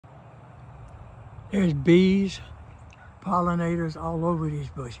There's bees, pollinators all over these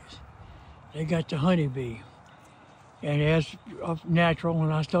bushes. They got the honeybee. And as natural,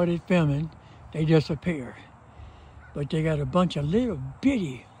 when I started filming, they disappeared. But they got a bunch of little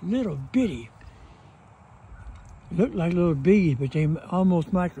bitty, look like little bees, but they're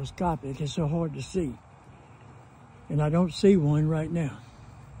almost microscopic. It's so hard to see. And I don't see one right now.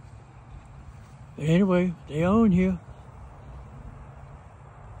 But anyway, they on here.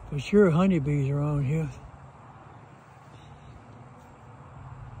 For sure, honeybees are on here.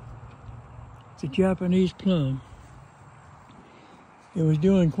 It's a Japanese plum. It was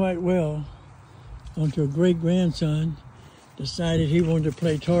doing quite well until a great-grandson decided he wanted to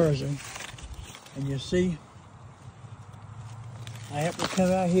play Tarzan. And you see, I happened to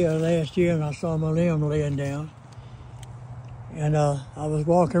come out here last year and I saw my limb laying down. And I was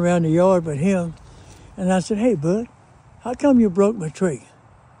walking around the yard with him, and I said, "Hey, bud, how come you broke my tree?"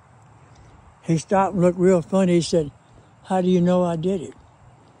 He stopped and looked real funny. He said, "How do you know I did it?"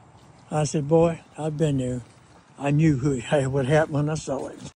 I said, "Boy, I've been there. I knew what happened when I saw it."